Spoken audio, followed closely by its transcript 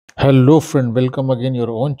Hello friend, welcome again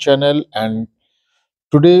your own channel. And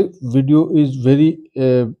today video is very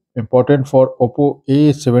important for Oppo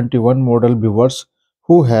A71 model viewers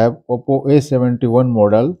who have Oppo A71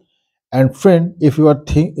 model. And friend, if you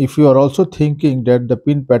are also thinking that the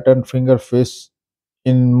pin pattern finger face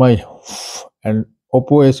in my and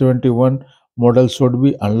Oppo A71 model should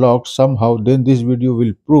be unlocked somehow, then this video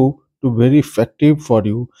will prove to very effective for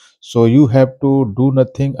you. So you have to do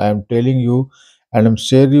nothing. I am telling you, and I'm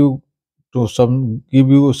share you to some give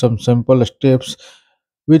you some simple steps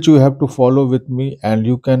which you have to follow with me, and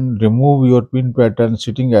you can remove your pin pattern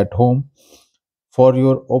sitting at home for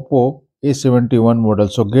your Oppo A71 model.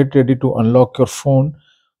 So get ready to unlock your phone.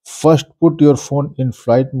 First, put your phone in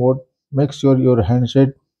flight mode. Make sure your handset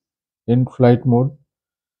in flight mode.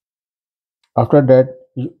 After that,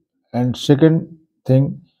 and second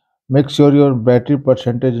thing, make sure your battery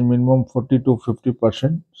percentage is minimum 40 to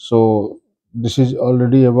 50%. So this is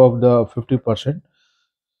already above the 50%.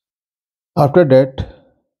 After that,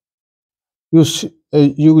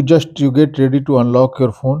 you get ready to unlock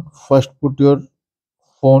your phone. First, put your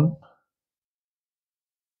phone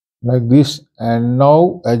like this, and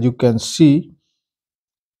now as you can see,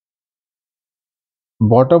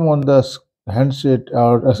 bottom on the handset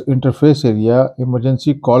or interface area,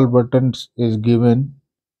 emergency call buttons is given.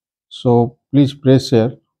 So please press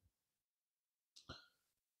here.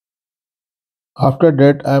 After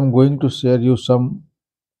that, I am going to share you some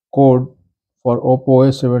code for Oppo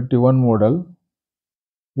A71 model.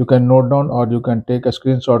 You can note down or you can take a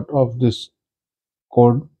screenshot of this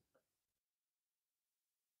code.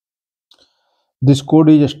 This code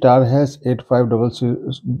is star hash 8500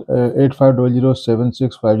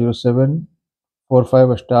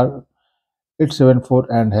 star 874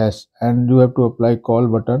 and hash, and you have to apply call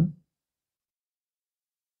button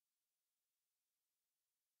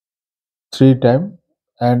 3 times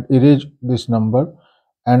and erase this number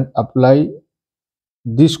and apply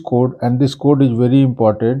this code. And this code is very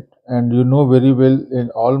important, and you know very well in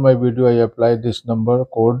all my video I apply this number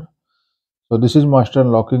code. So this is master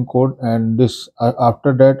unlocking code, and this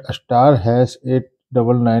after that star hash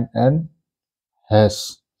 899 and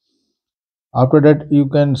hash. After that, you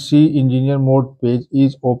can see engineer mode page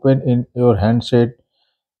is open in your handset,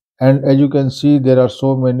 and as you can see there are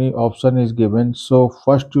so many option is given. So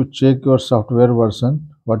first you check your software version.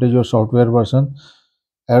 What is your software version?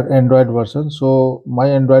 Android version. So my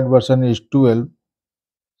Android version is 12.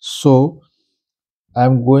 So I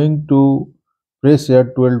am going to press here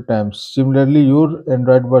 12 times. Similarly, your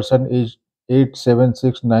Android version is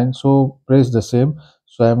 8769. So press the same.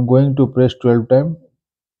 So I am going to press 12 times.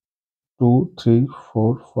 2, 3,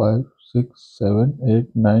 4, 5, 6, 7,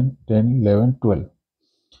 8, 9, 10, 11, 12.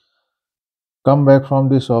 Come back from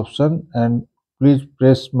this option and please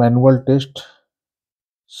press manual test.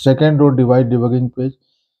 Second row device debugging page.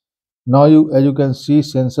 Now as you can see,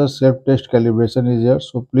 sensor self test calibration is here.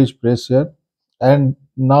 So please press here. And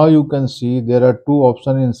now you can see there are two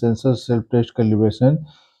options in sensor self test calibration: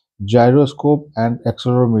 gyroscope and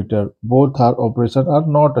accelerometer. Both are operation are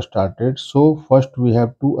not started. So first we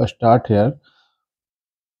have to start here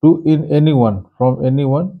to in anyone from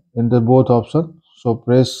anyone in the both option. So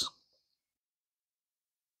press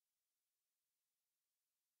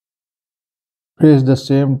the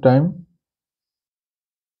same time.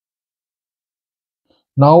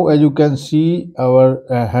 Now as you can see our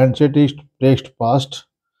handset is text passed,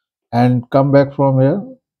 and come back from here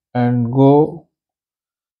and go.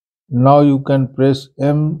 Now you can press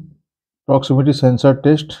M proximity sensor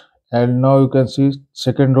test, and now you can see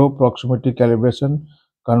second row proximity calibration.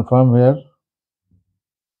 Confirm here.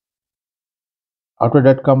 After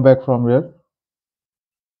that, come back from here.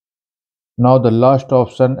 Now the last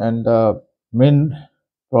option and the main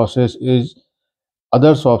process is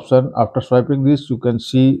others option. After swiping this, you can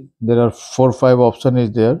see there are 4 5 option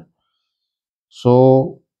is there.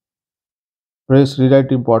 So press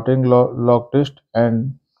rewrite important log test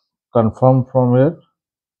and confirm from here,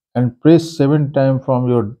 and press 7 times from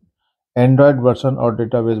your Android version or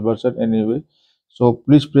database version anyway. So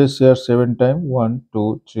please press here 7 times. 1,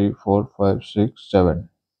 2, 3, 4, 5, 6, 7.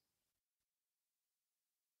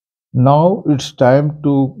 Now it's time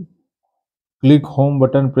to click home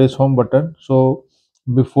button, press home button. So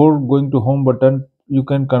before going to home button, you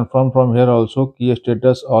can confirm from here also key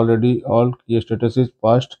status already all key status is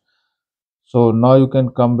passed. So now you can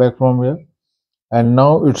come back from here, and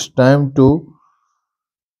now it's time to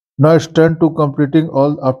completing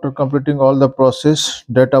all. After completing all the process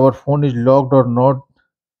that our phone is locked or not.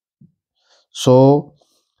 So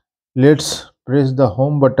let's press the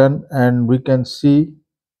home button, and we can see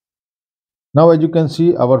now as you can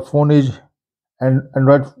see our phone is and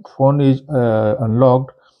Android phone is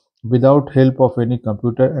unlocked without help of any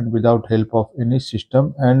computer and without help of any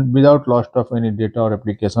system and without loss of any data or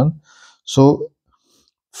application. So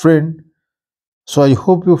friend, so I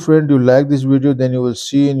hope you friend you like this video. Then you will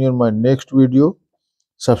see in your my next video.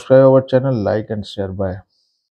 Subscribe our channel, like and share. Bye.